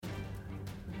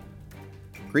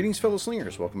Greetings, fellow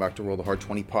slingers. Welcome back to Roll the Hard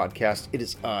 20 podcast. It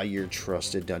is I, your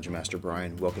trusted Dungeon Master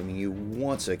Brian, welcoming you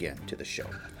once again to the show.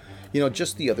 You know,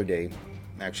 just the other day,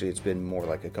 actually it's been more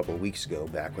like a couple of weeks ago,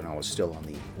 back when I was still on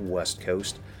the West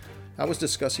Coast, I was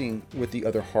discussing with the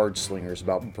other hard slingers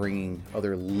about bringing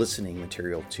other listening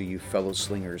material to you fellow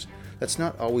slingers that's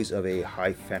not always of a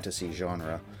high fantasy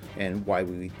genre, and why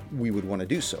we would want to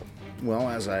do so. Well,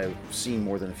 as I've seen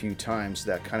more than a few times,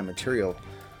 that kind of material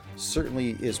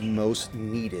certainly is most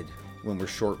needed when we're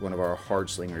short one of our hard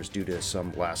slingers due to some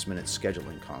last minute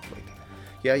scheduling conflict.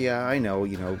 Yeah, I know,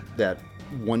 that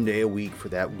one day a week for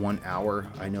that 1 hour,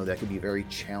 I know that could be very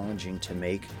challenging to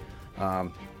make.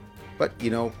 But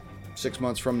 6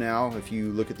 months from now, if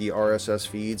you look at the RSS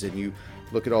feeds and you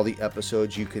look at all the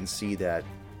episodes, you can see that,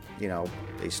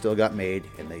 they still got made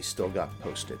and they still got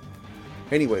posted.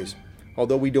 Anyways,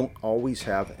 although we don't always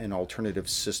have an alternative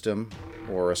system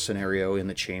or a scenario in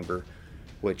the chamber,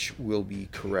 which we'll be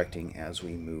correcting as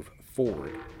we move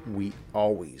forward, we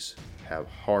always have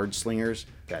hard slingers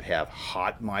that have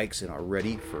hot mics and are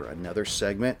ready for another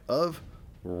segment of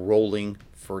Rolling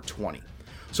for 20.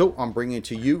 So I'm bringing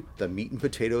to you the meat and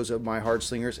potatoes of my hard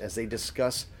slingers as they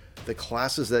discuss the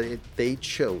classes that they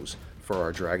chose for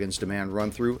our Dragon's Demand run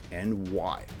through and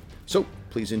why. So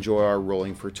please enjoy our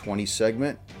Rolling for 20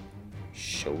 segment.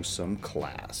 Show some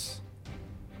class.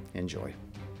 Enjoy.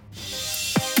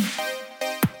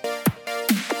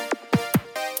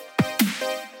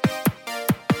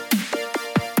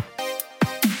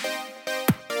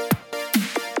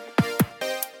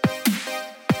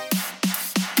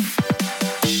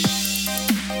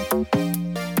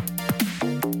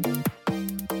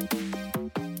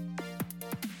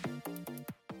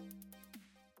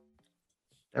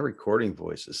 That recording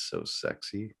voice is so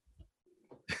sexy.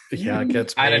 Yeah, it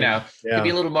gets me. I don't know. Yeah. Could be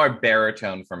a little more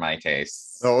baritone for my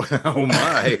tastes. Oh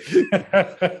my.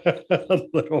 A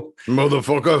little.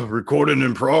 Motherfucker, recording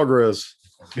in progress.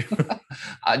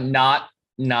 Not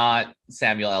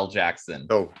Samuel L. Jackson.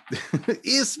 Oh,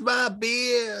 it's my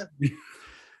beer.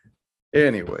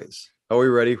 Anyways, are we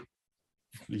ready?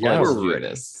 Yeah, Let's we're do ready.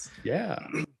 this. Yeah.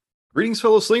 Greetings,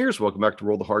 fellow slingers. Welcome back to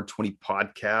Roll the Hard 20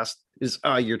 podcast. It is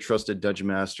I, your trusted Dungeon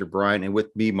Master Brian, and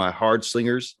with me, my hard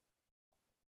slingers.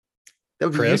 That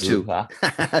would be Chris. you two.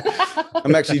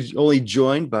 I'm actually only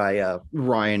joined by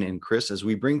Ryan and Chris as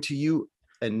we bring to you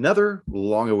another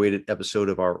long-awaited episode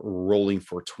of our Rolling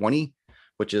for 20,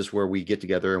 which is where we get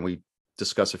together and we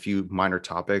discuss a few minor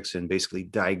topics and basically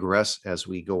digress as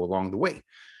we go along the way.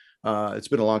 It's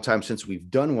been a long time since we've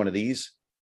done one of these,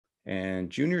 and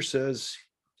Junior says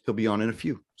he'll be on in a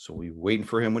few, so we're waiting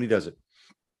for him when he does it.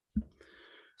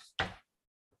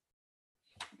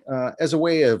 As a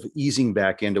way of easing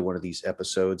back into one of these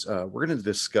episodes, we're going to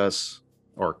discuss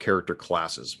our character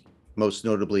classes, most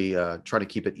notably try to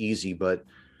keep it easy, but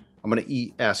I'm going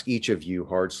to ask each of you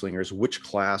hard slingers which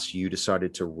class you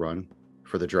decided to run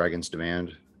for the Dragon's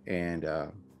Demand and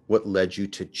what led you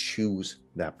to choose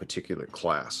that particular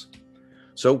class.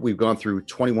 So we've gone through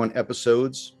 21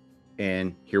 episodes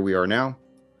and here we are now.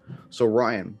 So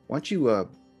Ryan, why don't you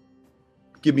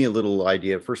give me a little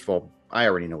idea? First of all, I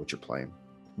already know what you're playing.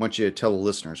 Why don't you tell the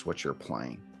listeners what you're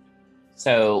playing?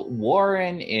 So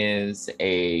Warren is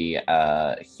a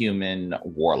human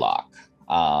warlock,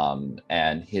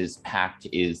 and his pact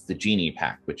is the Genie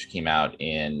Pact, which came out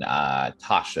in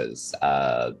Tasha's.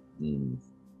 I think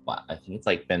it's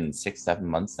like been 6-7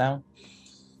 months now.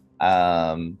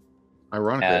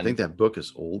 Ironically, I think that book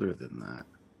is older than that.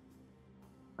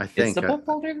 I think is the book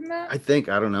older than that?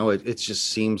 I don't know. It just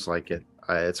seems like it.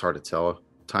 It's hard to tell.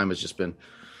 Time has just been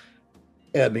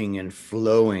ebbing and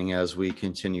flowing as we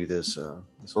continue this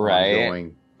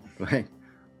ongoing. Right.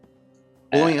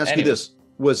 Well, let me ask you this: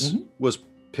 was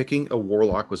picking a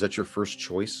warlock, was that your first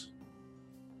choice?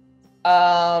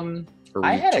 Or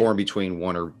were you torn between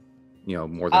one or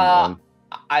more than one?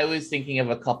 I was thinking of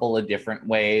a couple of different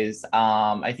ways.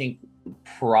 I think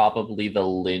probably the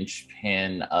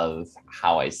linchpin of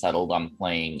how I settled on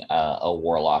playing a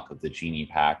warlock of the Genie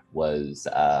Pact was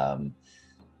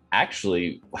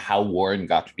actually how Warren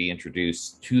got to be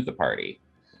introduced to the party.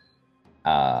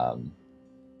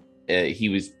 He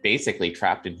was basically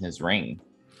trapped in his ring.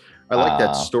 I like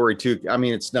that story too. I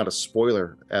mean, it's not a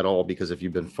spoiler at all because if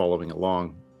you've been following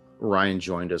along, Ryan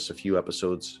joined us a few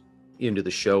episodes into the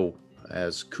show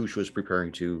as Kush was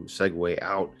preparing to segue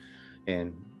out.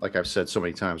 And like I've said so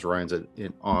many times, Ryan's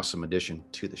an awesome addition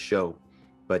to the show.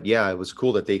 But yeah, it was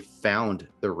cool that they found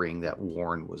the ring that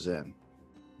Warren was in.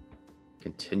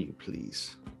 Continue,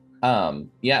 please. So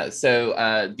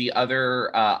the other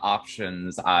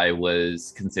options I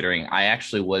was considering, I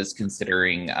actually was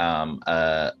considering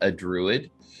a druid.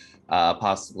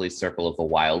 possibly Circle of a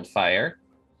Wildfire,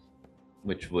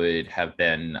 which would have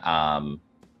been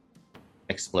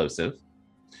explosive.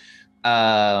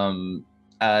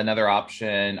 Another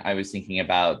option I was thinking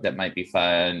about that might be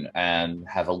fun and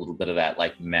have a little bit of that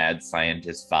like mad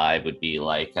scientist vibe would be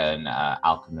like an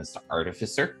alchemist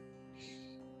artificer.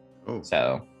 Oh,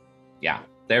 So, yeah,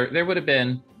 there would have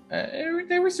been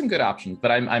there were some good options,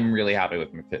 but I'm really happy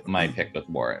with my pick with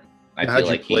Warren. I now, feel had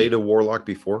you like played a warlock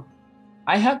before?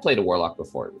 I have played a warlock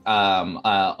before.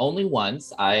 Only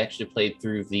once. I actually played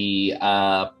through the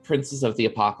Princes of the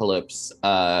Apocalypse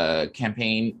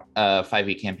campaign,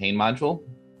 5e campaign module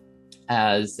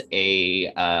as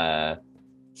a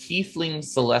tiefling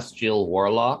celestial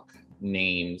warlock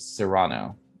named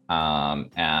Cyrano.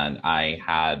 And I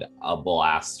had a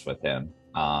blast with him.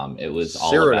 It was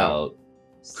all Cyrano. about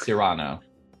Cyrano.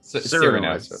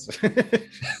 Cyrano.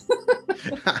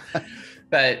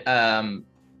 But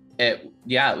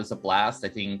it was a blast. I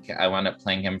think I wound up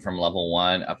playing him from level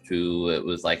 1 up to it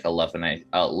was like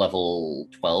level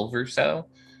 12 or so.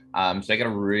 So I got a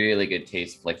really good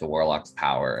taste of like the warlock's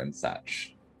power and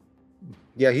such.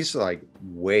 Yeah, he's like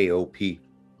way OP,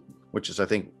 which is I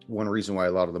think one reason why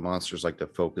a lot of the monsters like to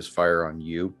focus fire on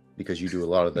you, because you do a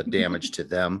lot of the damage to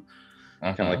them,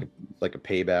 kind of like a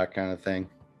payback kind of thing.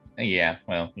 Yeah,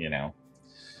 well,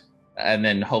 and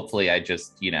then hopefully I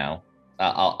just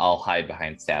I'll hide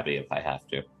behind Stabby if I have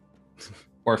to,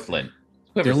 or Flint,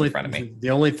 whoever's in front of me. The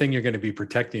only thing you're going to be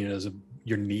protecting is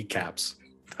your kneecaps.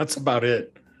 That's about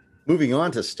it. Moving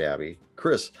on to Stabby,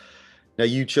 Chris. Now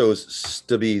you chose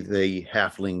to be the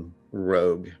halfling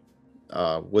rogue.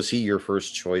 Was he your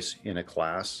first choice in a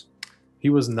class? He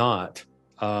was not.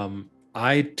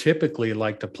 I typically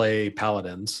like to play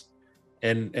paladins,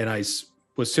 and I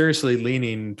was seriously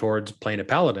leaning towards playing a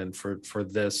paladin for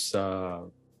this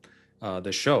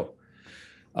this show.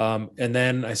 And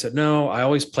then I said, no, I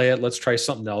always play it. Let's try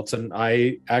something else. And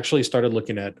I actually started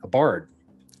looking at a bard.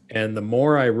 And the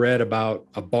more I read about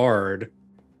a bard,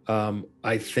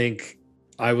 I think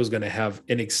I was going to have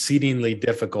an exceedingly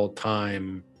difficult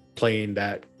time playing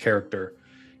that character,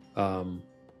 in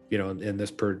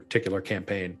this particular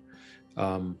campaign.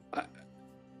 A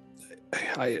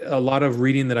lot of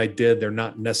reading that I did, they're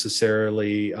not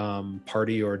necessarily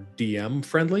party or DM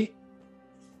friendly.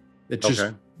 It's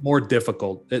just more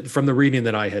difficult from the reading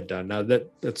that I had done. Now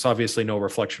that's obviously no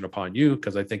reflection upon you,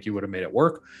 because I think you would have made it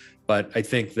work. But I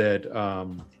think that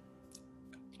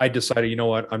I decided, you know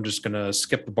what, I'm just going to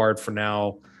skip the bard for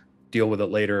now, deal with it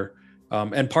later.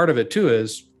 And part of it too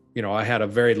is, I had a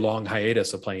very long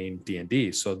hiatus of playing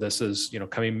D&D. So this is,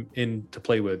 coming in to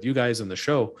play with you guys in the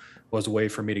show was a way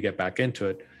for me to get back into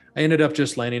it. I ended up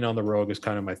just landing on the rogue as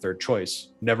kind of my third choice,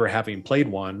 never having played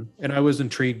one. And I was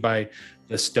intrigued by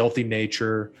the stealthy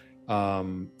nature,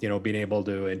 being able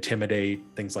to intimidate,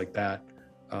 things like that.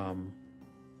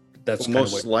 That's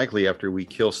most likely after we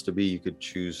kill Stabby, you could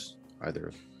choose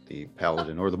either the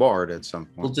paladin or the bard at some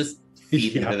point. We'll just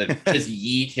feed him just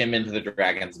yeet him into the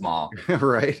dragon's maw.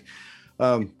 Right.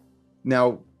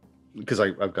 Now, because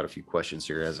I've got a few questions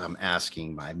here as I'm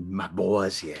asking my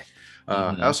boys here.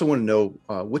 I also want to know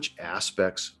which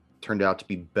aspects turned out to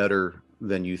be better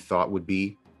than you thought would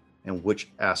be, and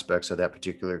which aspects of that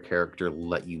particular character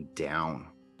let you down.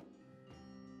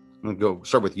 I'm going to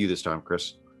start with you this time,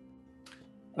 Chris.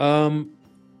 For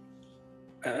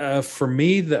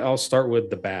me, I'll start with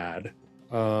the bad.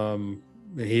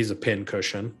 He's a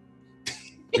pincushion.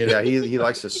 Yeah, he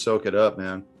likes to soak it up,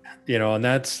 man. And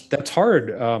that's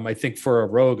hard. I think for a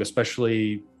rogue,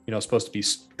 especially, supposed to be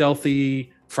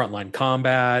stealthy, frontline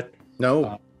combat.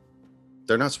 No,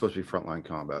 they're not supposed to be frontline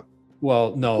combat.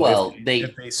 Well, no. Well,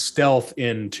 if they stealth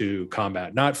into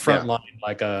combat, not frontline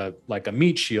like a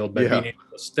meat shield, but being able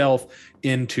to stealth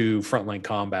into frontline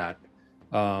combat.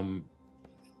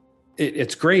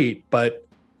 It's great, but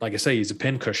like I say, he's a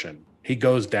pincushion. He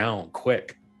goes down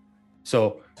quick.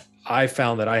 So I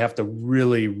found that I have to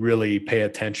really, really pay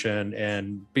attention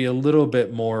and be a little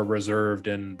bit more reserved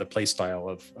in the play style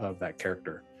of that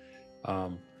character.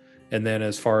 And then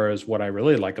as far as what I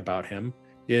really like about him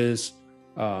is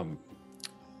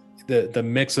the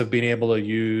mix of being able to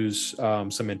use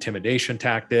some intimidation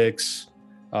tactics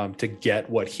to get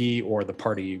what he or the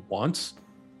party wants.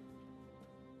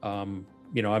 I'm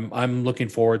looking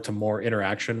forward to more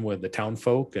interaction with the town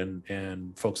folk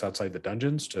and folks outside the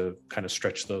dungeons to kind of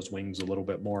stretch those wings a little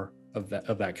bit more of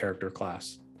that character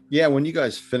class. Yeah, when you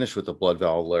guys finish with the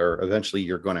Bloodvow lair, eventually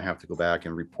you're going to have to go back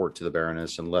and report to the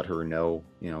Baroness and let her know,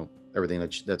 everything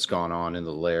that's gone on in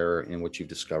the lair and what you've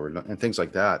discovered and things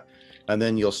like that. And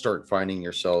then you'll start finding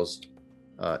yourselves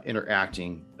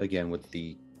interacting again with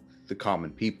the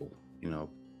common people,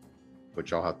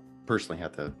 which I'll personally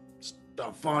have to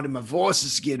stop finding my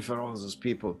voices again for all those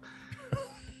people.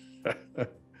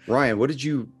 Ryan, what did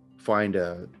you find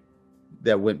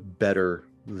that went better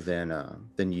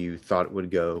than you thought it would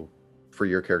go for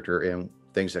your character, and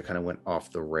things that kind of went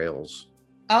off the rails?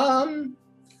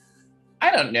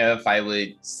 I don't know if I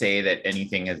would say that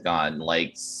anything has gone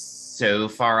like so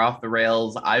far off the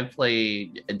rails. I've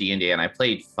played D&D and I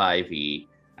played 5e.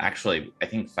 Actually, I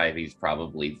think 5e is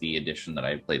probably the edition that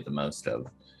I've played the most of.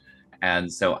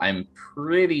 And so I'm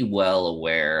pretty well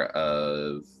aware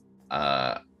of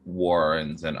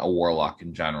Warren's and a Warlock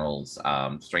in general's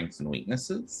strengths and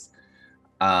weaknesses.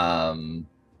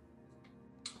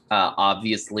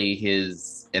 Obviously,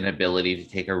 his inability to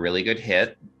take a really good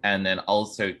hit, and then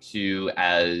also to,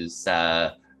 as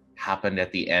happened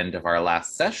at the end of our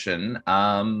last session,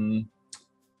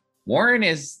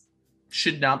 Warren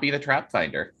should not be the trap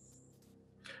finder.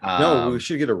 No, we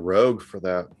should get a rogue for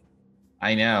that.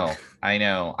 I know.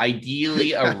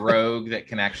 Ideally, a rogue that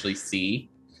can actually see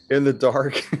in the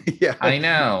dark. Yeah, I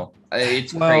know.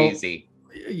 It's crazy.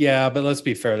 Yeah, but let's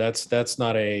be fair. That's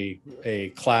not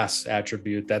a class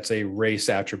attribute. That's a race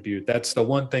attribute. That's the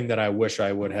one thing that I wish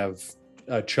I would have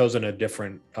chosen a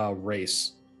different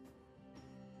race.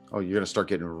 Oh, you're gonna start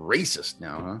getting racist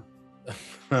now,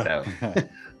 huh? So,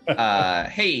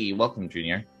 hey, welcome,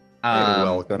 Junior. Hey,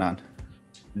 well, what's going on?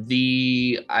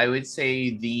 I would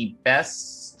say the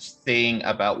best thing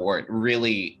about Ward,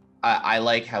 really, I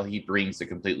like how he brings a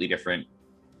completely different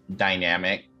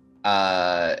dynamic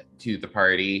to the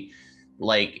party.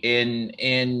 Like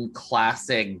in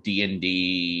classic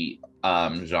D&D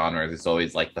genre, there's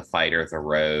always like the fighter, the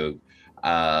rogue,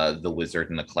 the wizard,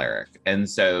 and the cleric. And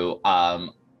so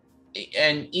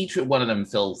and each one of them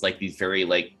fills like these very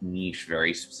like niche,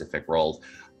 very specific roles.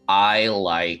 I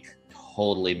like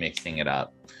totally mixing it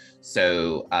up.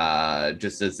 So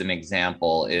just as an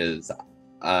example is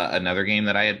another game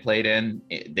that I had played in,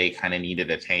 they kind of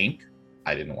needed a tank.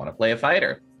 I didn't want to play a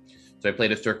fighter. So I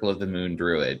played a Circle of the Moon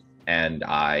druid, and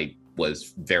I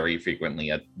was very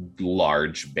frequently a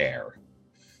large bear.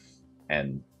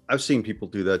 And I've seen people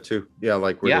do that too. Yeah,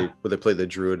 like where they play the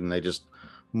druid and they just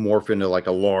morph into like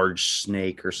a large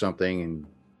snake or something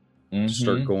and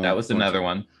start going. That was another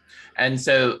one. And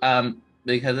so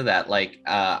because of that, like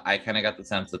I kind of got the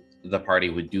sense that the party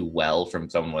would do well from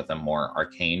someone with a more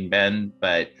arcane bend,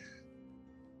 but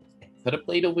could have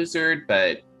played a wizard,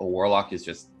 but a warlock is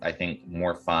just, I think,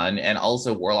 more fun. And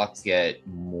also warlocks get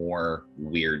more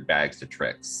weird bags of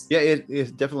tricks. Yeah, it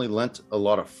definitely lent a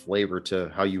lot of flavor to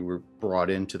how you were brought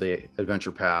into the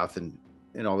adventure path and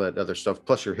all that other stuff,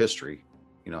 plus your history,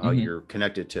 you know, how you're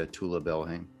connected to Tula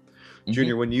Belhaim.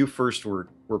 Junior, when you first were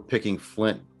picking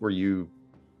Flint,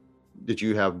 did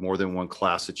you have more than one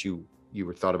class that you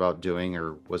were thought about doing,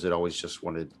 or was it always just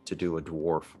wanted to do a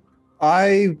dwarf?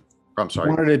 I'm sorry.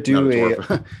 Wanted to do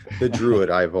the druid.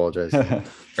 I apologize.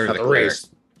 Or the race.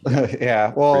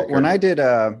 Yeah. Well, when I did,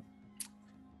 I'm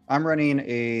running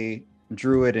a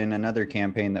druid in another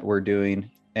campaign that we're doing,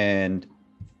 and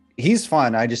he's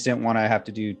fun. I just didn't want to have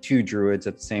to do two druids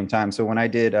at the same time. So when I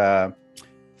did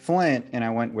Flint and I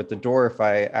went with the dwarf,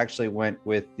 I actually went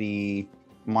with the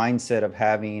mindset of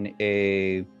having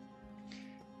a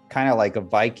kind of like a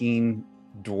Viking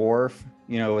dwarf,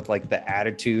 you know, with like the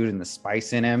attitude and the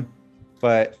spice in him.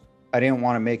 But I didn't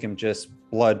want to make him just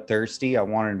bloodthirsty. I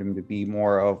wanted him to be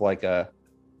more of like a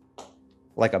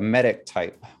medic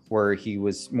type, where he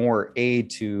was more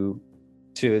aid to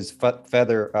his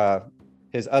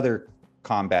his other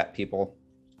combat people.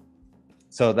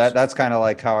 So that's kind of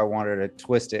like how I wanted to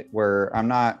twist it, where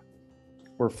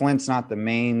Flint's not the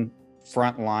main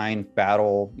frontline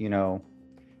battle, you know,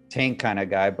 tank kind of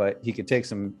guy, but he could take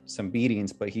some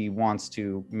beatings, but he wants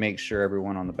to make sure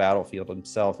everyone on the battlefield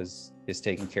himself is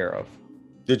taken care of.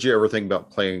 Did you ever think about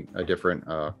playing a different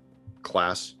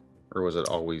class, or was it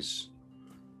always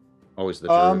the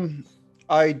druid?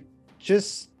 I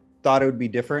just thought it would be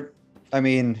different. I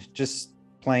mean, just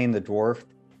playing the dwarf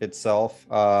itself.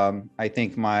 I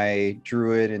think my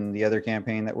druid in the other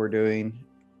campaign that we're doing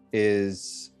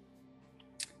is,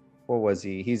 what was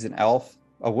he? He's an elf.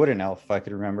 A wooden elf, if I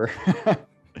could remember.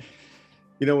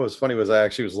 You know what was funny was I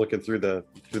actually was looking through the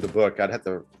book. I'd have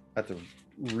to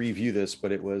review this,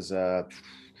 but it was that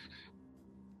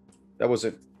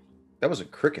wasn't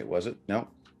Cricket, was it? No.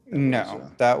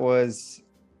 That was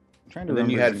I'm trying to remember. Then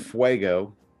you had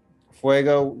Fuego,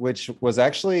 which was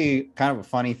actually kind of a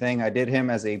funny thing. I did him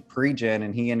as a pre-gen,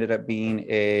 and he ended up being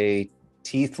a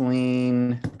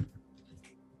Tiefling.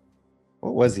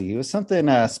 What was he? He was something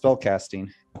spellcasting.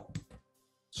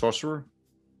 sorcerer.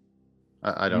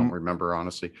 I don't remember,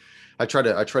 honestly. I try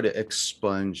to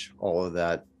expunge all of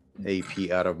that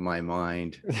AP out of my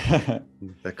mind.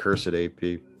 That cursed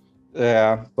AP.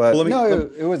 Yeah, but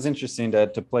it was interesting to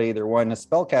play either one. The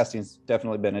spellcasting's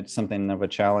definitely been something of a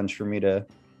challenge for me to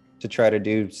try to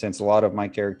do, since a lot of my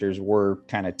characters were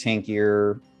kind of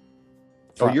tankier.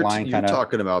 You're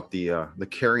talking about the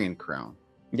Carrion Crown.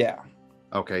 Yeah.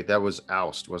 Okay, that was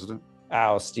Oust, wasn't it?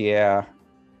 Oust, yeah.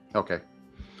 Okay.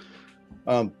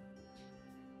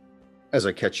 As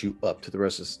I catch you up to the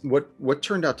rest of this, what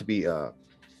turned out to be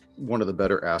one of the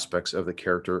better aspects of the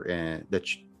character, and that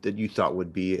you thought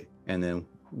would be, and then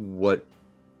what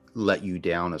let you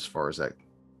down as far as that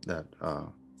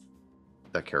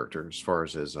character, as far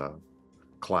as his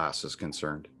class is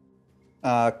concerned?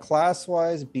 Class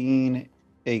wise, being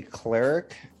a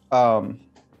cleric, I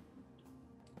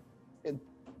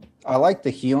like the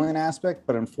healing aspect,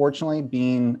 but unfortunately,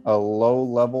 being a low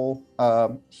level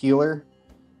healer,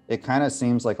 it kind of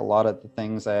seems like a lot of the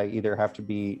things I either have to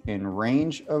be in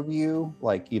range of you,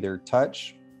 like either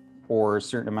touch or a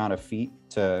certain amount of feet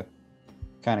to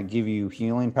kind of give you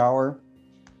healing power.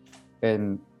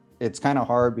 And it's kind of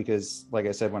hard because, like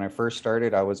I said, when I first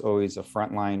started, I was always a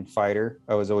frontline fighter.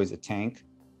 I was always a tank.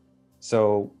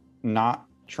 So not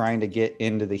trying to get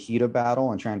into the heat of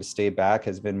battle and trying to stay back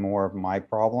has been more of my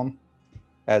problem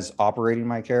as operating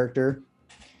my character.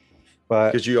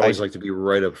 But because you always like to be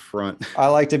right up front. I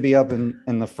like to be up in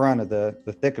the front of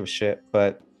the thick of shit.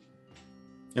 But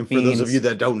and for those of you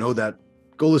that don't know that,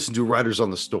 go listen to Riders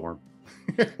on the Storm.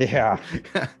 Yeah.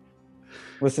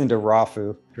 Listen to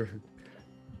Rafu.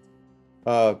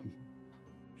 But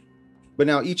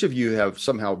now each of you have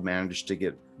somehow managed to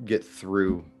get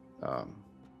through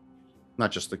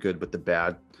not just the good but the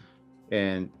bad,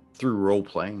 and through role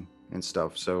playing and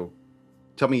stuff. So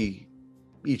tell me,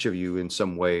 each of you in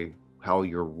some way, how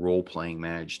your role playing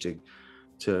managed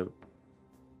to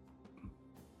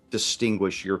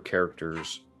distinguish your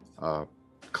character's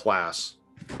class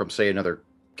from, say, another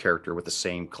character with the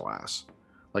same class.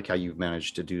 Like how you've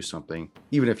managed to do something,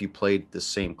 even if you played the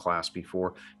same class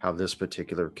before, how this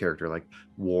particular character, like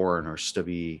Warren or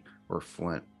Stubby or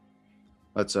Flint.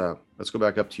 Let's go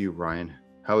back up to you, Ryan.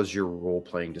 How has your role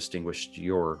playing distinguished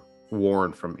your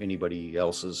Warren from anybody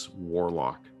else's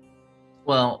Warlock?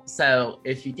 Well, so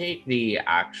if you take the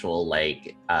actual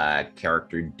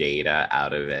character data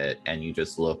out of it and you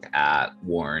just look at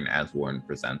Warren as Warren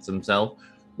presents himself,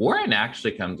 Warren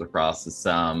actually comes across as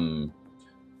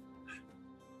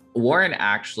Warren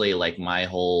actually, like, my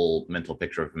whole mental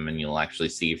picture of him, and you'll actually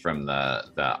see from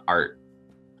the art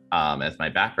as my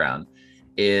background,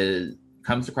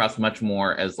 comes across much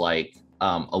more as like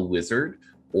a wizard,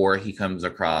 or he comes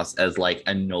across as like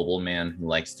a nobleman who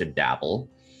likes to dabble.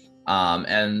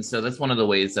 And so that's one of the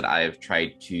ways that I've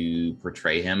tried to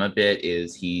portray him a bit,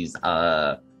 is he's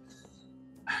a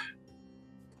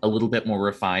little bit more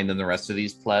refined than the rest of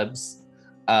these plebs.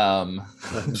 And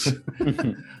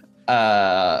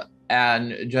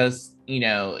just,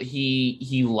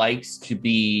 he likes to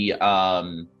be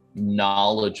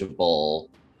knowledgeable,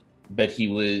 but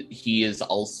he is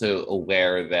also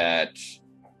aware that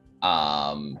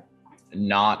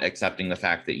not accepting the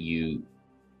fact that you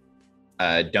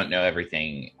don't know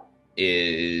everything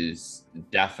is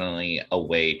definitely a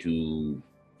way to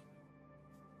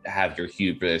have your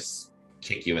hubris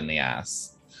kick you in the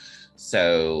ass.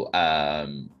 So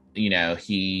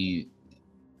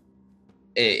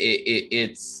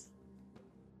it's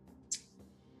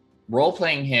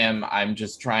role-playing him. I'm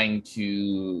just trying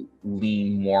to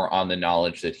lean more on the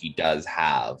knowledge that he does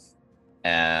have,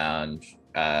 and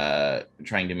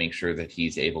trying to make sure that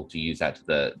he's able to use that to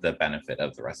the benefit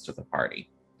of the rest of the party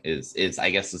is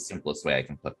I guess the simplest way I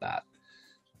can put that.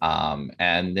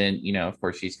 And then, of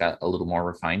course, he's got a little more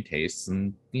refined tastes,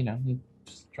 and he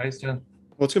just tries to.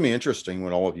 Well, it's gonna be interesting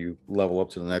when all of you level up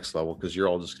to the next level, because you're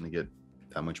all just gonna get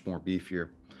that much more beefier.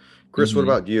 Chris, What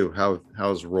about you?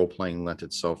 How's role playing lent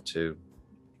itself to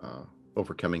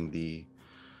overcoming the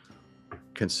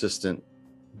consistent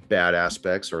bad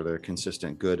aspects or the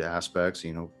consistent good aspects?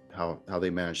 How they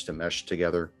manage to mesh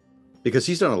together, because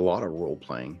he's done a lot of role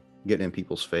playing, getting in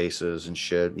people's faces and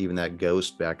shit. Even that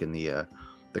ghost back in the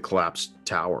collapsed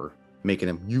tower, making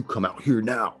him, you come out here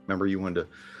now. Remember, you wanted to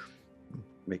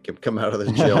make him come out of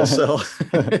the jail cell.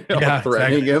 Yeah,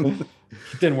 threatening him.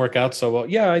 It didn't work out so well.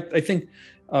 Yeah, I think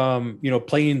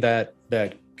playing that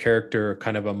character,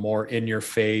 kind of a more in your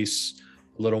face,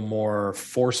 a little more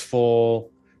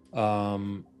forceful.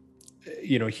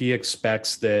 He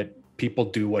expects that people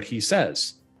do what he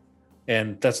says,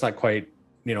 and that's not quite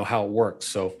how it works.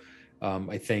 So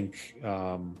I think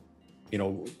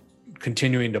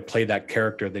continuing to play that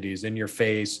character that he's in your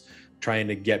face, trying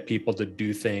to get people to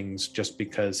do things just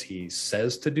because he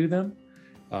says to do them,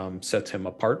 sets him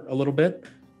apart a little bit,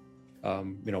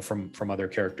 from other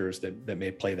characters that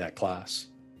may play that class.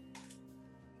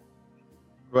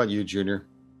 What about you, Junior?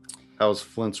 How's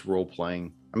Flint's role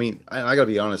playing? I mean, I gotta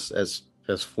be honest, as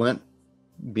Flint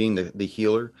being the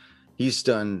healer, he's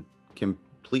done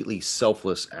completely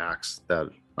selfless acts that,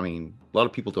 I mean, a lot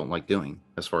of people don't like doing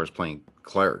as far as playing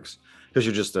clerics, because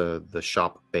you're just the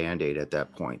shop band-aid at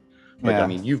that point. But I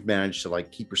mean, you've managed to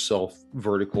like keep yourself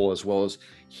vertical as well as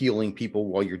healing people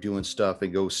while you're doing stuff,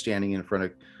 and go standing in front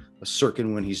of a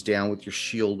Sirkin when he's down with your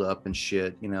shield up and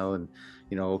shit,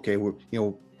 okay, we're,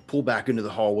 pull back into the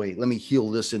hallway, let me heal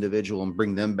this individual and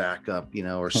bring them back up,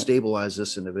 or stabilize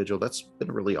this individual. That's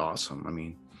been really awesome. I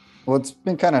mean, well, it's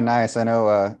been kind of nice. I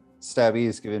know Stabby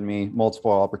has given me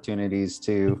multiple opportunities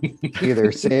to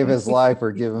either save his life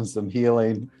or give him some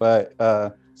healing, but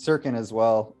Sirkin as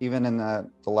well, even in the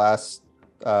last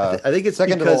I think it's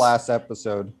second to the last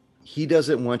episode, he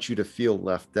doesn't want you to feel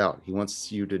left out. He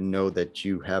wants you to know that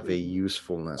you have a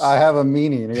usefulness. I have a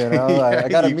meaning, I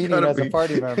got a meaning as be... a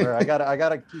party member. I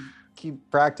gotta keep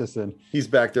practicing. He's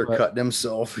back there cutting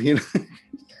himself.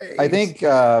 I think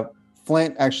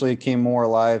Flint actually came more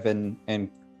alive and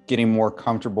getting more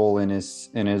comfortable in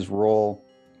his role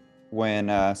when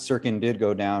Sirkin did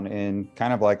go down in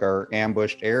kind of like our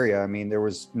ambushed area. I mean, there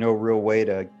was no real way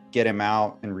to get him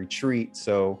out and retreat,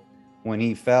 so when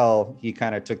he fell, he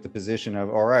kind of took the position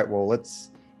of, all right, well,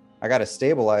 I got to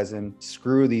stabilize him,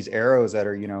 screw these arrows that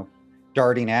are,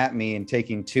 darting at me and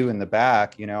taking two in the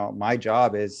back. My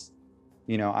job is,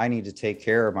 I need to take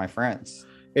care of my friends.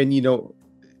 And,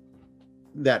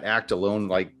 that act alone,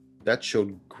 like that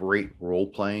showed great role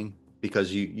playing,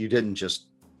 because you didn't just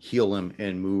heal him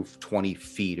and move 20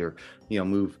 feet or,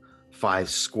 move 5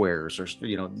 squares, or,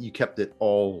 you kept it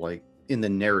all like in the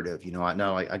narrative.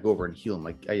 Now I go over and heal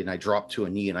him, and I drop to a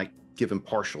knee and I give him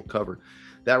partial cover.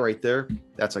 That right there,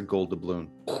 that's a gold doubloon.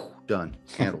 Done.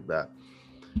 Handled that.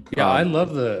 Yeah, I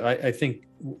love I think,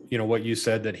 what you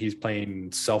said, that he's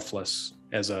playing selfless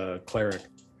as a cleric.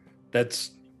 That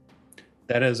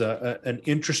is an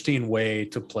interesting way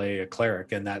to play a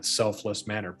cleric in that selfless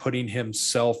manner, putting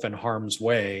himself in harm's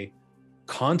way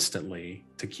constantly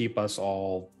to keep us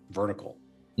all vertical.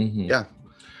 Mm-hmm. Yeah.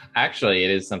 Actually,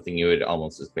 it is something you would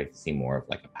almost expect to see more of,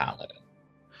 like a paladin.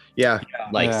 Yeah.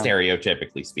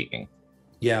 Stereotypically speaking.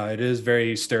 Yeah, it is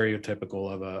very stereotypical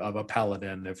of a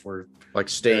paladin, if we're like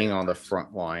staying on the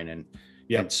front line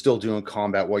and still doing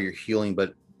combat while you're healing,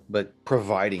 but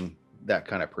providing that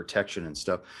kind of protection and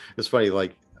stuff. It's funny,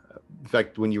 like, in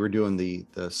fact, when you were doing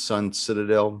the Sun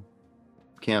Citadel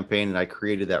campaign, and I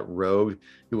created that rogue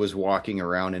who was walking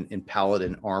around in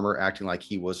paladin armor, acting like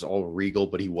he was all regal,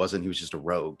 but he wasn't. He was just a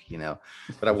rogue,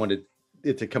 But I wanted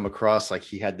it to come across like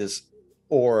he had this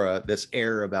aura, this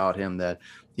air about him, that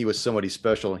he was somebody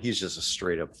special. He's just a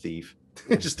straight up thief.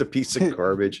 Just a piece of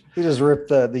garbage. He just ripped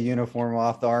the uniform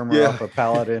off, the armor off a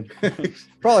paladin.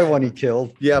 Probably one he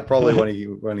killed. Yeah, probably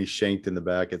when he shanked in the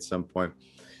back at some point.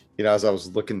 As I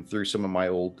was looking through some of my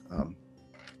old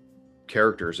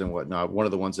characters and whatnot, one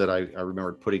of the ones that I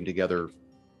remembered putting together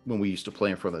when we used to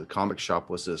play in front of the comic shop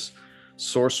was this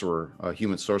sorcerer, a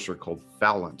human sorcerer called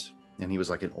Fallant. And he was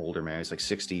like an older man. He's like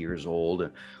 60 years old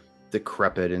and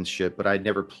decrepit and shit. But I'd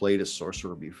never played a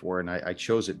sorcerer before. And I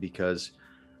chose it because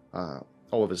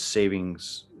all of his saving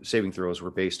throws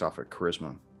were based off of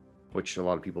charisma, which a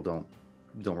lot of people don't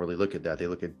really look at that. They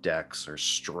look at dex or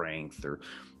strength or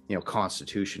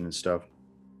constitution and stuff.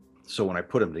 So when I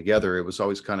put them together, it was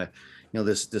always kind of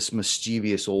this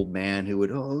mischievous old man who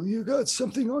would, oh, you got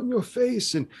something on your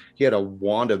face, and he had a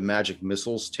wand of magic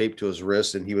missiles taped to his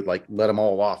wrist, and he would like let them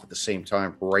all off at the same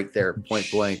time right there, point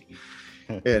blank.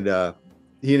 And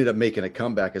he ended up making a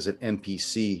comeback as an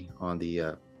NPC on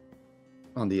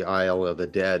the Isle of the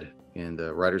Dead in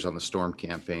the Riders on the Storm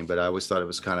campaign. But I always thought it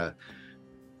was kind of,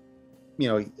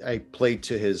 I played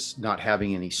to his not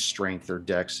having any strength or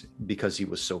dex because he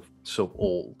was so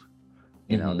old.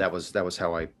 That was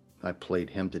how I played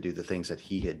him to do the things that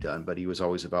he had done. But he was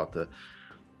always about the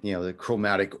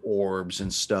chromatic orbs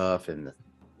and stuff, and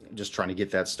just trying to get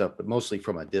that stuff, but mostly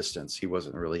from a distance. He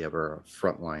wasn't really ever a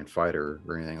frontline fighter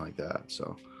or anything like that.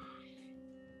 So.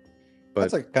 But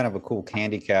that's like kind of a cool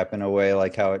handicap in a way,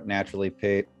 like how it naturally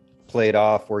played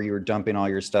off, where you were dumping all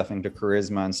your stuff into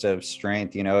charisma instead of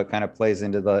strength. It kind of plays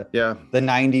into the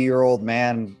 90-year-old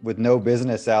man with no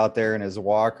business out there in his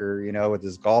walker, with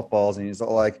his golf balls, and he's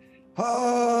all like,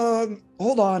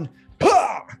 hold on,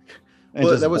 and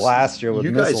just blast you with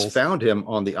missiles. You guys found him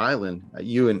on the island,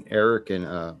 you and Eric and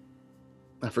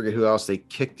I forget who else, they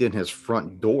kicked in his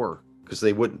front door because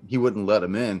he wouldn't let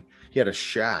him in. He had a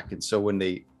shack, and so when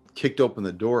they kicked open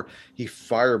the door, he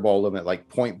fireballed him at like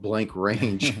point blank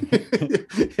range.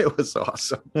 It was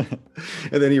awesome. And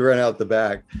then he ran out the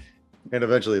back, and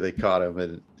eventually they caught him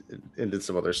and did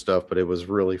some other stuff. But it was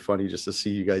really funny just to see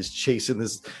you guys chasing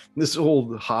this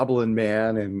old hobbling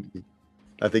man. And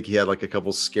I think he had like a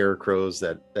couple scarecrows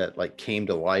that like came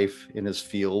to life in his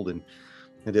field and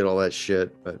did all that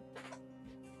shit. But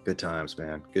good times,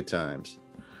 man. Good times.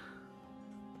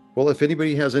 Well, if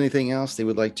anybody has anything else they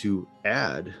would like to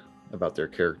add about their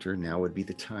character, now would be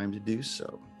the time to do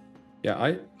so.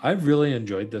 Yeah, I've really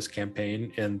enjoyed this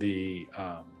campaign and the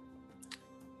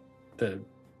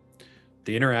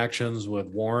interactions with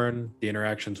Warren, the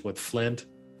interactions with Flint,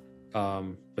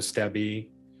 with Stabby.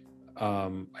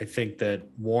 I think that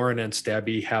Warren and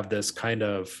Stabby have this kind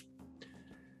of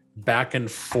back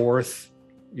and forth,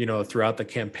 throughout the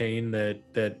campaign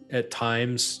that at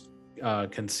times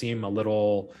can seem a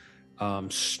little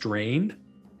strained,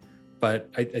 but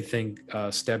I think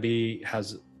Stabby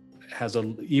has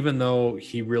even though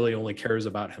he really only cares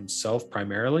about himself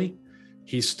primarily,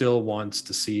 he still wants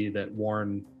to see that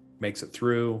Warren makes it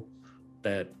through,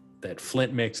 that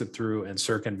Flint makes it through, and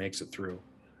Sirkin makes it through.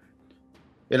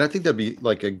 And I think that'd be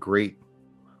like a great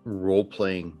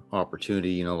role-playing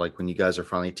opportunity, like when you guys are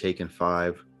finally taking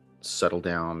 5, settle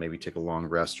down, maybe take a long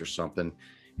rest or something,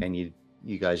 and you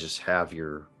guys just have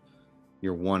your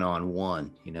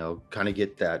one-on-one, kind of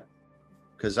get that,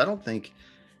 because I don't think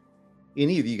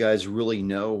any of you guys really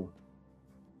know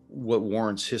what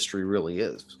Warren's history really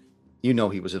is. He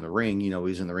was in the ring, he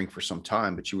was in the ring for some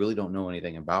time, but you really don't know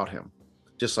anything about him,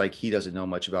 just like he doesn't know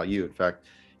much about you. In fact,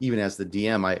 even as the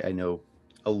DM, I know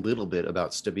a little bit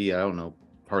about Stabby. I don't know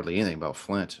hardly anything about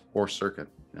Flint or Sirkin.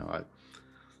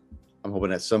 I'm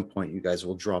hoping at some point you guys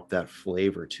will drop that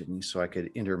flavor to me so I could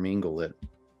intermingle it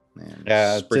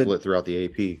and sprinkle it throughout the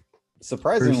AP.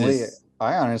 Surprisingly,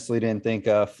 I honestly didn't think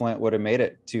Flint would have made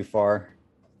it too far.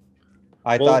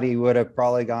 I thought he would have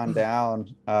probably gone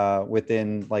down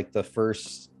within like the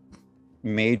first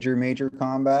major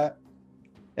combat.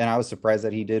 And I was surprised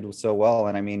that he did so well.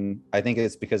 And I mean, I think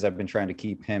it's because I've been trying to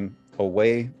keep him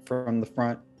away from the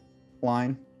front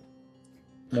line,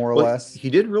 more or less. He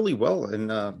did really well.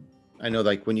 And I know,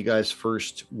 like, when you guys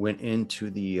first went into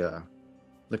the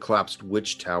collapsed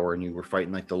witch tower and you were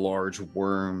fighting like the large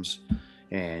worms,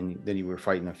 and then you were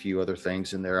fighting a few other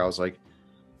things in there, I was like,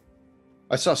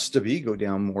 I saw Stabby go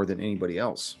down more than anybody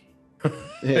else.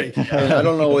 And I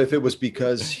don't know if it was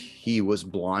because he was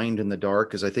blind in the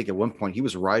dark, because I think at one point he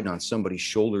was riding on somebody's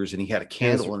shoulders and he had a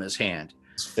candle in his hand.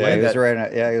 Yeah, he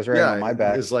was right on my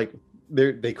back. It's like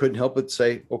they couldn't help but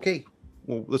say, okay,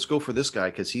 well, let's go for this guy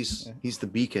because he's the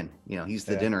beacon. He's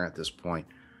the dinner at this point.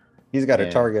 He's got a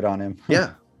target on him.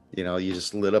 Yeah. You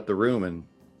just lit up the room and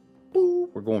boo,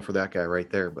 we're going for that guy right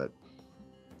there. But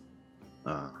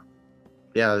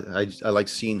yeah, I like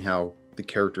seeing how the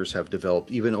characters have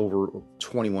developed even over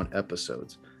 21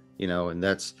 episodes, and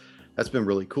that's been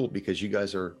really cool because you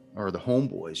guys are the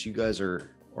homeboys. You guys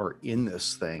are in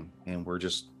this thing, and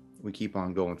we keep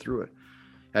on going through it.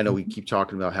 I know we keep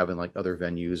talking about having like other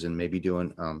venues and maybe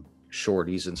doing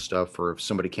shorties and stuff, or if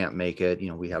somebody can't make it,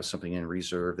 we have something in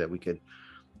reserve that we could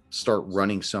start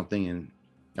running something. And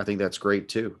I think that's great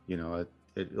too.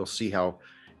 You'll see how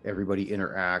everybody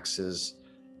interacts is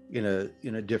in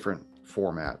a different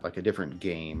format, like a different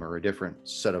game or a different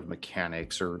set of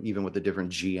mechanics, or even with a different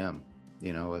GM.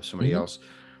 If somebody else,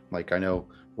 like I know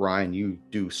Ryan, you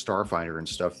do Starfinder and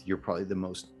stuff, you're probably the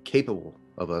most capable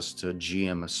of us to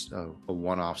GM a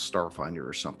one-off Starfinder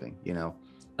or something,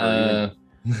 well,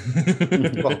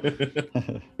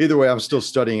 either way, I'm still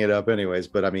studying it up anyways,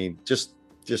 but I mean, just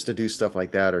to do stuff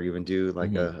like that, or even do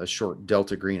like a short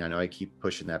Delta Green. I know I keep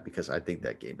pushing that because I think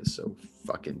that game is so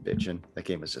fucking bitchin'. That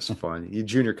game is just fun.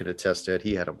 Junior could attest to it.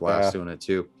 He had a blast doing it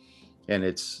too. And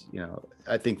it's,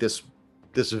 I think this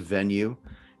venue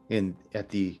at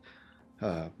the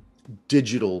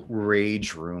digital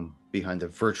rage room behind the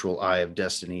virtual Eye of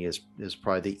Destiny is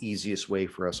probably the easiest way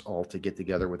for us all to get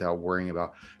together without worrying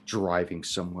about driving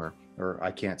somewhere, or I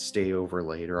can't stay over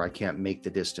late, or I can't make the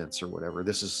distance or whatever.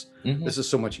 This is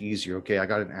so much easier. Okay, I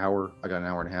got an hour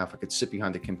and a half. I could sit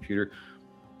behind the computer,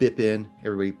 bip in,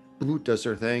 everybody does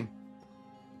their thing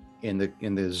in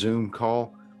the Zoom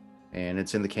call, and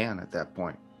it's in the can at that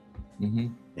point.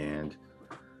 And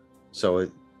so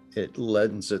it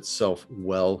lends itself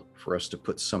well for us to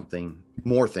put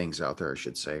more things out there, I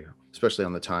should say, especially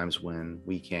on the times when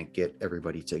we can't get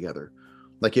everybody together.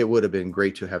 Like, it would have been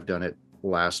great to have done it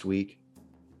last week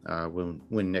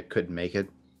when Nick couldn't make it.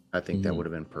 I think that would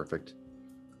have been perfect.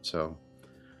 So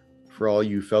for all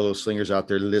you fellow slingers out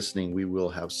there listening, we will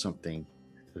have something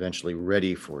eventually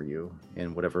ready for you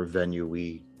in whatever venue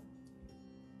we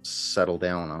settle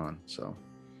down on. So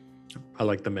I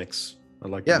like the mix. I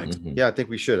like yeah, the mix. yeah, I think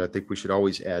we should. I think we should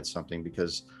always add something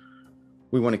because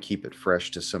we want to keep it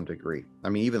fresh to some degree. I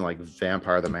mean, even like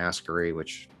Vampire the Masquerade,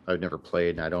 which I've never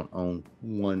played and I don't own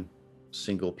one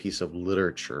single piece of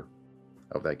literature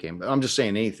of that game. But I'm just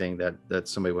saying anything that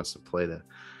somebody wants to play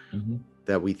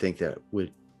that we think that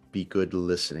would be good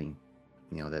listening,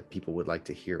 you know, that people would like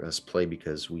to hear us play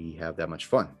because we have that much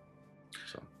fun.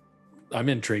 So I'm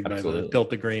intrigued Absolutely. by the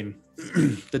Delta Green.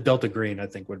 The Delta Green, I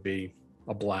think, would be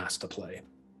a blast to play.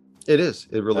 it is.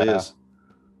 It really Yeah. is.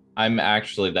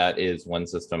 That is one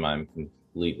system I'm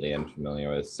completely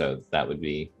unfamiliar with, so that would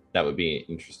be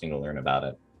interesting to learn about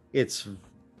it. It's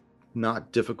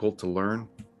not difficult to learn.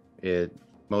 It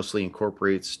mostly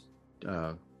incorporates,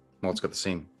 well, it's got the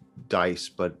same dice,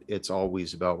 but it's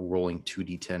always about rolling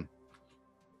 2d10.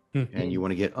 And you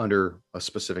want to get under a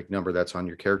specific number that's on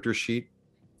your character sheet.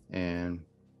 And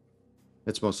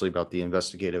it's mostly about the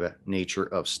investigative nature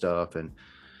of stuff and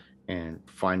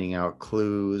finding out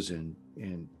clues and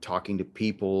talking to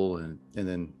people. And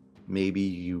then maybe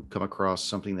you come across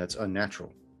something that's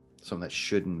unnatural, something that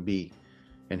shouldn't be,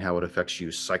 and how it affects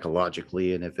you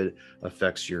psychologically. And if it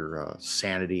affects your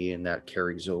sanity, and that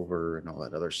carries over and all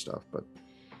that other stuff. But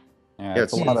Yeah, Yeah,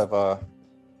 it's a it's- lot of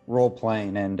role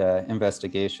playing and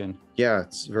investigation. yeah,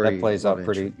 it's very That plays out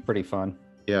interesting. pretty fun.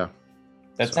 Yeah.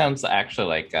 That So- sounds actually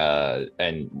like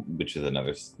and which is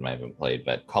another system I haven't played,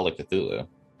 but Call of Cthulhu.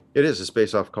 It is. It's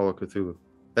based off Call of Cthulhu.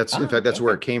 That's in Ah, fact that's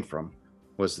where it okay. came from.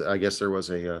 I guess there was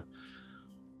a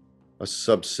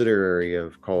subsidiary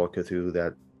of Call of Cthulhu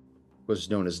that was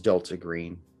known as Delta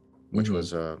Green, which Mhm.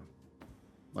 was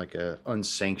like a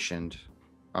unsanctioned.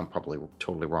 I'm probably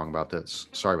totally wrong about this.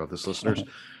 Sorry about this, listeners.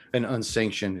 An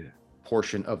unsanctioned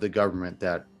portion of the government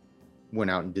that went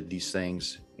out and did these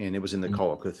things, and it was in the Mhm.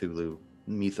 Call of Cthulhu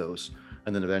mythos.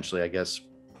 And then eventually, I guess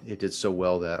it did so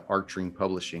well that Arc Dream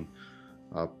Publishing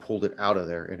pulled it out of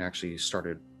there and actually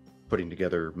started putting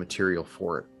together material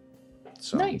for it.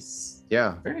 So Nice.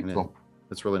 yeah, Very and cool.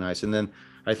 that's really nice. And then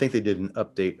I think they did an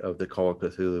update of the Call of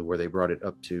Cthulhu where they brought it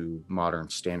up to modern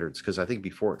standards, because I think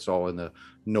before it's all in the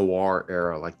noir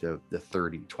era, like the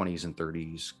 20s and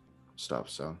 30s stuff.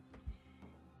 So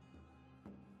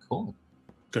Cool.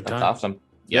 Good That's time. awesome.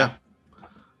 Yeah.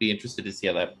 Be interested to see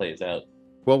how that plays out.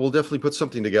 well, we'll definitely put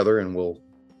something together and we'll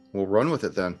run with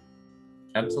it then.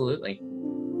 Absolutely.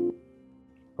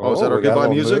 Oh, is that our we got a goodbye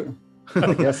little music? mood.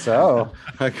 I guess so.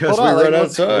 I guess Hold we on, run out of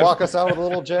let's time. walk us out with a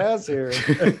little jazz here.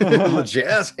 Little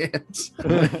jazz hands.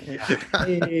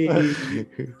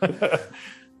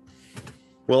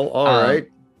 Well, all right.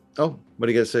 Oh, what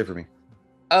do you got to say for me?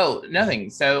 Oh, nothing.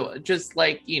 So just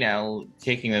like,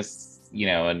 taking this,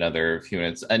 another few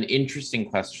minutes, an interesting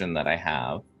question that I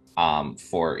have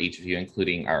for each of you,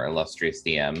 including our illustrious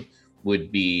DM,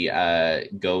 would be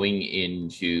going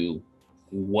into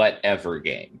whatever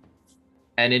game.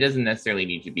 And it doesn't necessarily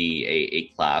need to be a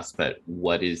class, but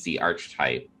what is the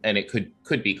archetype? And it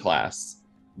could be class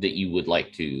that you would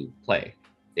like to play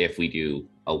if we do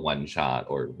a one shot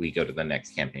or we go to the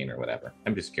next campaign or whatever.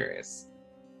 I'm just curious.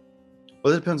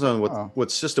 Well, it depends on Oh.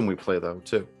 what system we play, though,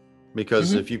 too.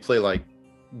 Because Mhm. if you play like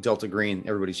Delta Green,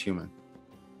 everybody's human.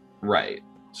 Right.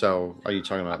 So, are you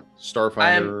talking about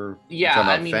Starfinder? Yeah, talking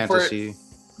I about mean, fantasy.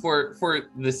 for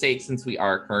the sake, since we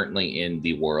are currently in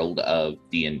the world of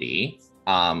D&D,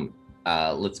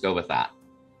 let's go with that.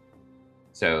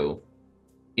 So,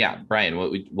 yeah, Brian,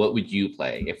 what would you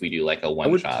play if we do like a one?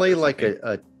 I would shot play or like something?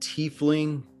 a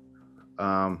tiefling,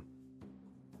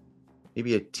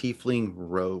 maybe a tiefling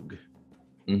rogue.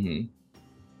 Mhm.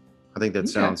 I think that Okay.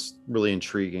 sounds really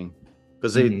intriguing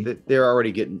because Mhm. they're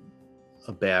already getting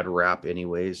a bad rap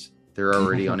anyways. They're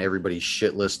already on everybody's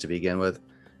shit list to begin with.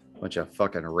 Bunch of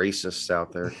fucking racists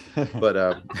out there.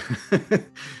 But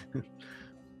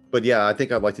but yeah, I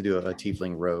think I'd like to do a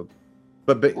tiefling rogue.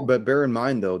 But bear in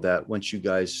mind though that once you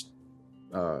guys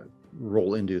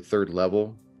roll into third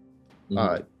level,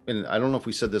 Mhm. and I don't know if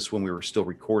we said this when we were still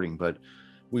recording, but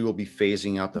we will be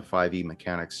phasing out the 5e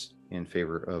mechanics in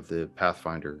favor of the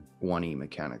Pathfinder 1e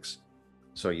mechanics.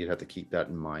 So you'd have to keep that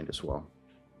in mind as well.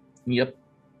 Yep.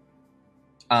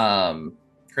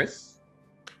 Chris,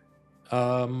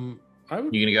 I would,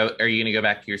 are you gonna go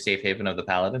back to your safe haven of the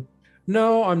Paladin?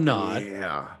 no, I'm not.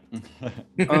 Yeah.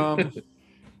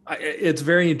 It's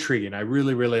very intriguing. I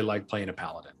really, really like playing a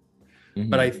paladin.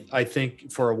 But I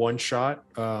think for a one shot,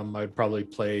 I'd probably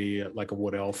play like a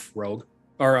wood elf rogue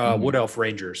or a wood elf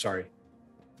ranger. Sorry.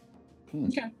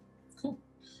 Cool.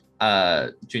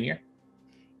 Junior.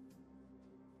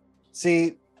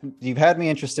 See, you've had me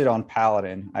interested on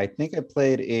Paladin. I think I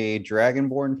played a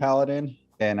Dragonborn Paladin,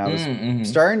 and I was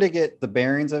starting to get the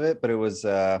bearings of it, but it was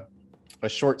a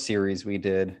short series we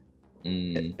did.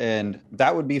 And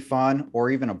that would be fun,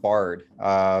 or even a Bard.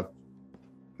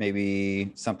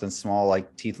 Maybe something small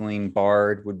like Tiefling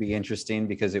Bard would be interesting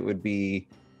because it would be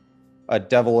a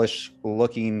devilish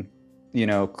looking,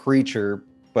 creature,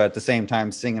 but at the same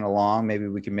time singing along. Maybe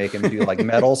we can make him do like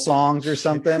metal songs or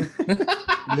something,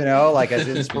 like as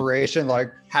inspiration,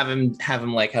 like have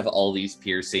him like have all these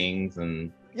piercings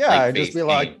and just be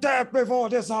like death before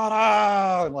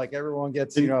dishonor, and like everyone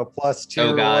gets +2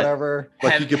 or whatever.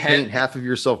 Like you could paint half of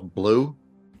yourself blue,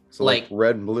 so like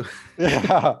red and blue.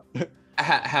 Yeah.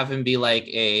 Have him be like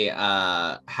a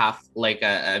half like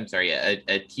a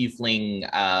tiefling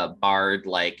bard,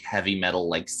 like heavy metal,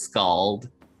 like Scald.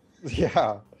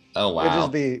 Yeah. Oh wow. It'd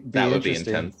just be that would be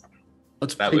intense.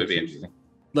 That would be interesting.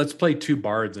 Let's play 2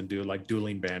 bards and do like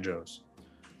dueling banjos.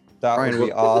 That would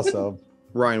be awesome.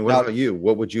 Ryan, what about you?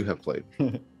 What would you have played?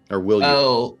 Or will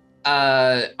you?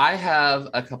 I have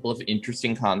a couple of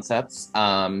interesting concepts.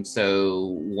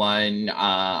 So one,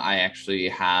 I actually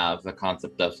have a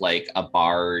concept of like a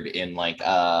bard in like,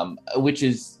 which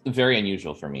is very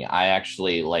unusual for me. I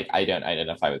actually I don't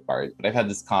identify with bards, but I've had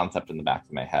this concept in the back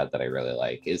of my head that I really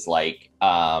like is like,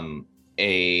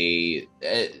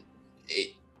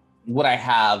 what I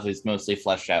have is mostly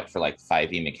fleshed out for like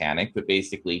 5e mechanic, but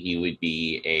basically he would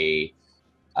be a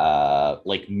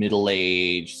like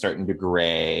middle-aged, starting to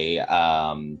gray,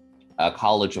 a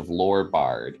College of Lore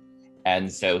bard,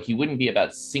 and so he wouldn't be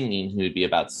about singing; he would be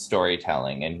about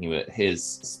storytelling, and his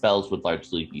spells would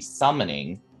largely be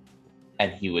summoning,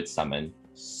 and he would summon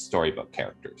storybook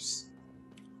characters.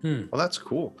 Well, that's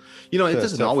cool. It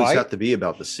doesn't always have to be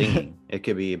about the singing. It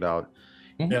could be about,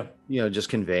 just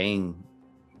conveying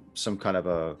some kind of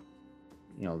a.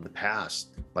 The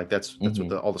past, like that's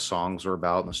what all the songs are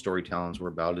about and the storytellings were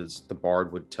about. Is the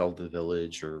bard would tell the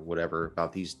village or whatever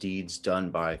about these deeds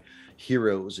done by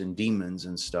heroes and demons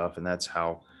and stuff, and that's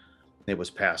how it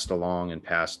was passed along and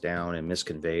passed down and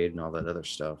misconveyed and all that other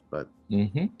stuff. But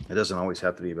it doesn't always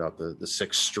have to be about the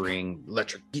 6-string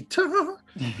electric guitar,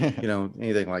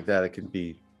 anything like that. It could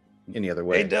be any other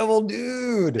way. Hey, devil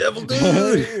dude,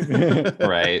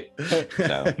 Right.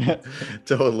 So.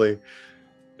 Totally.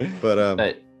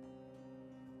 But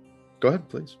go ahead,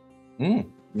 please. No,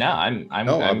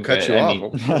 I'm cut you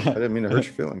off. I didn't mean to hurt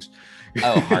your feelings.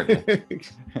 Oh, hardly.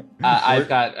 I've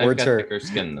got thicker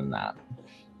skin than that.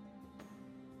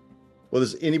 Well,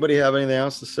 does anybody have anything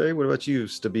else to say? What about you,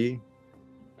 Stabi?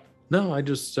 No, I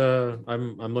just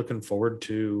I'm looking forward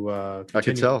to. I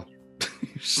can tell.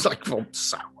 She's like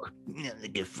sour.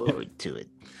 Looking forward to it.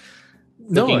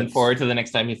 Looking forward to the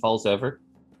next time he falls over.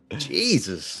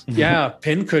 Jesus. Yeah,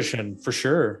 pincushion for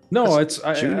sure. No, that's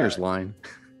Junior's line.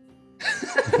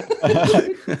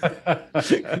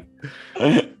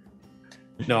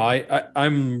 No,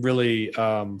 I'm really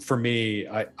for me,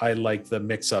 I like the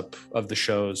mix up of the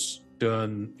shows,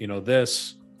 doing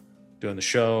this, doing the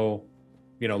show,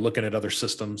 looking at other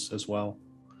systems as well.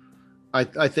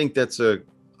 I think that's a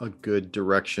good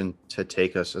direction to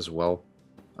take us as well.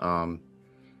 And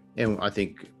I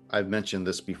think I've mentioned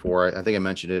this before. I think I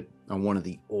mentioned it on one of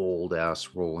the old ass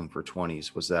Rolling for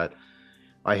 20s, was that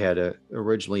I had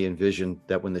originally envisioned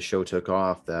that when the show took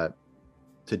off, that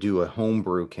to do a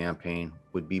homebrew campaign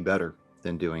would be better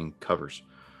than doing covers.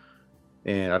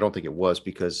 And I don't think it was,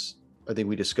 because I think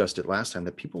we discussed it last time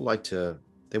that people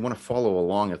they want to follow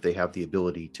along if they have the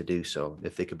ability to do so.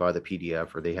 If they could buy the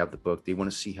PDF or they have the book, they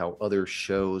want to see how other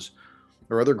shows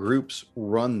or other groups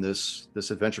run this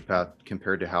adventure path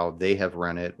compared to how they have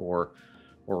run it, or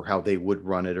how they would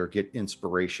run it, or get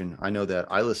inspiration. I know that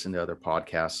I listen to other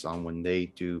podcasts on when they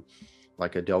do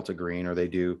like a Delta Green, or they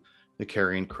do the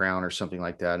Carrion Crown or something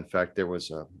like that. In fact, there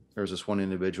was this one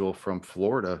individual from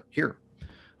Florida here,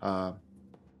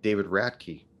 David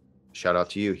Ratke. Shout out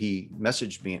to you. He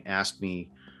messaged me and asked me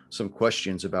some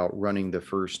questions about running the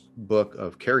first book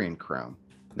of Carrion Crown,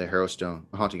 the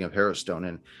Haunting of Harrowstone.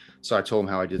 And so I told him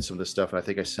how I did some of this stuff, and I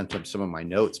think I sent him some of my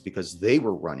notes because they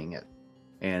were running it.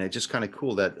 And it's just kind of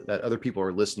cool that other people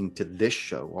are listening to this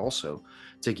show also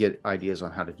to get ideas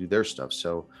on how to do their stuff.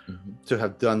 So to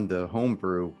have done the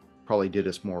homebrew probably did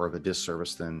us more of a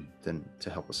disservice than to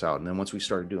help us out. And then once we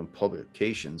started doing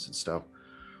publications and stuff,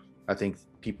 I think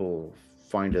people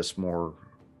find us more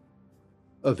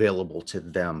available to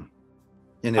them.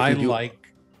 And if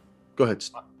go ahead.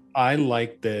 I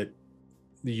like that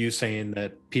you saying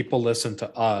that people listen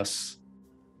to us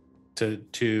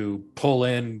to pull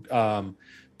in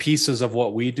pieces of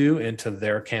what we do into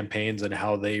their campaigns and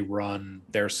how they run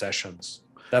their sessions.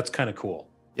 That's kind of cool.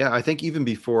 Yeah, I think even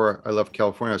before I left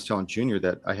California, I was telling Junior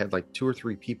that I had like 2 or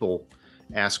 3 people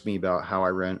ask me about how I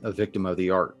ran A Victim of the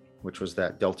Art, which was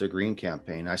that Delta Green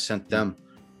campaign. I sent them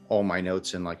all my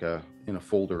notes in like a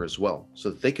folder as well, so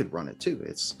that they could run it too.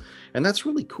 And that's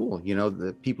really cool.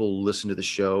 That people listen to the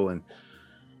show, and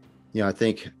I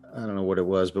think, I don't know what it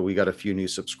was, but we got a few new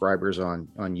subscribers on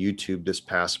YouTube this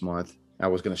past month. I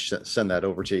was going to send that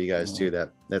over to you guys too,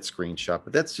 that screenshot.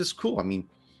 But that's just cool. I mean,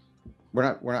 we're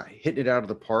not hitting it out of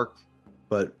the park,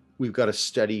 but we've got a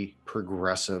steady,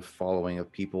 progressive following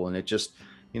of people, and it just,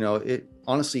 it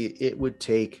honestly, it would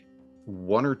take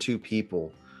 1 or 2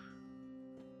 people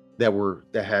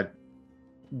that had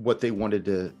what they wanted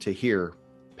to hear,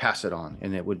 pass it on,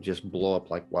 and it would just blow up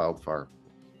like wildfire.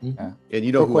 Mm-hmm. And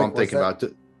who I'm thinking about?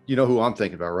 You know who I'm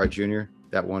thinking about, right, Junior?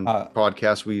 That one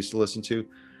podcast we used to listen to.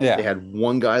 Yeah. They had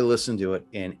one guy listen to it,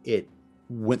 and it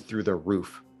went through the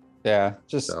roof. Yeah,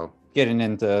 just getting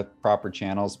into proper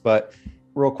channels. But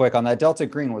real quick on that Delta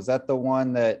Green, was that the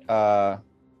one that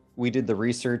we did the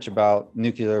research about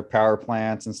nuclear power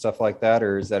plants and stuff like that,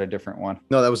 or is that a different one?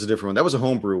 No, that was a different one. That was a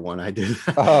homebrew one I did.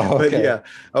 Oh, okay. But yeah,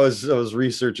 I was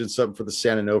researching something for the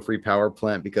San Onofre power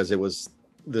plant, because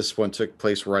this one took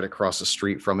place right across the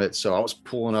street from it. So I was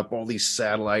pulling up all these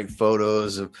satellite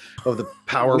photos of the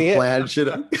power plant.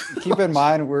 Keep in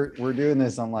mind, we're doing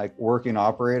this on like working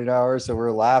operated hours. So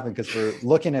we're laughing because we're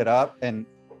looking it up, and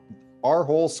our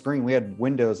whole screen, we had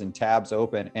windows and tabs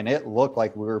open, and it looked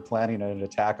like we were planning an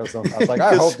attack of something. I was like,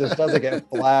 I hope this doesn't get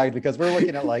flagged, because we're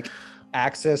looking at like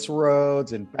access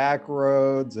roads and back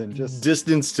roads and just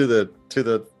distance to the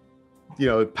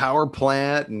power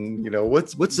plant, and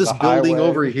what's this building highway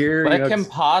over here? What can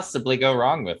possibly go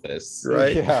wrong with this?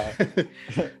 Right. Yeah.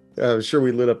 I'm sure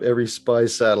we lit up every spy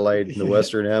satellite in the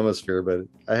Western Hemisphere, but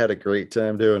I had a great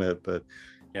time doing it. But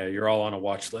yeah, you're all on a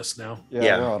watch list now.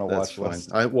 Yeah, we're on a watch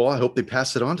list. I hope they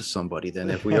pass it on to somebody then,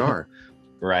 if we are.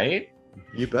 Right?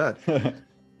 You bet.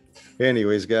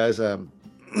 Anyways, guys,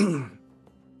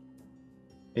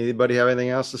 anybody have anything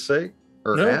else to say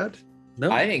or add?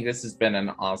 No. I think this has been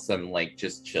an awesome,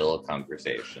 just chill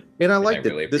conversation. And I liked it.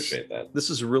 I really appreciate that. This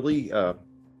is really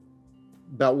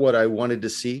about what I wanted to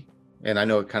see. And I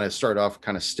know it kind of started off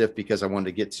kind of stiff because I wanted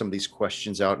to get some of these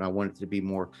questions out, and I wanted it to be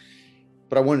more,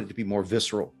 but I wanted it to be more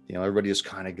visceral. Everybody is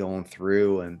kind of going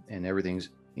through, and everything's,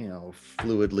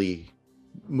 fluidly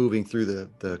moving through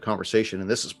the conversation. And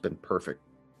this has been perfect.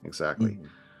 Exactly. Mm-hmm.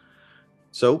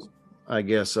 So I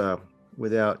guess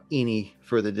without any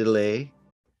further delay,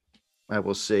 I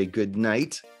will say good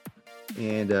night,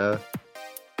 and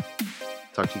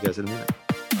talk to you guys in a minute.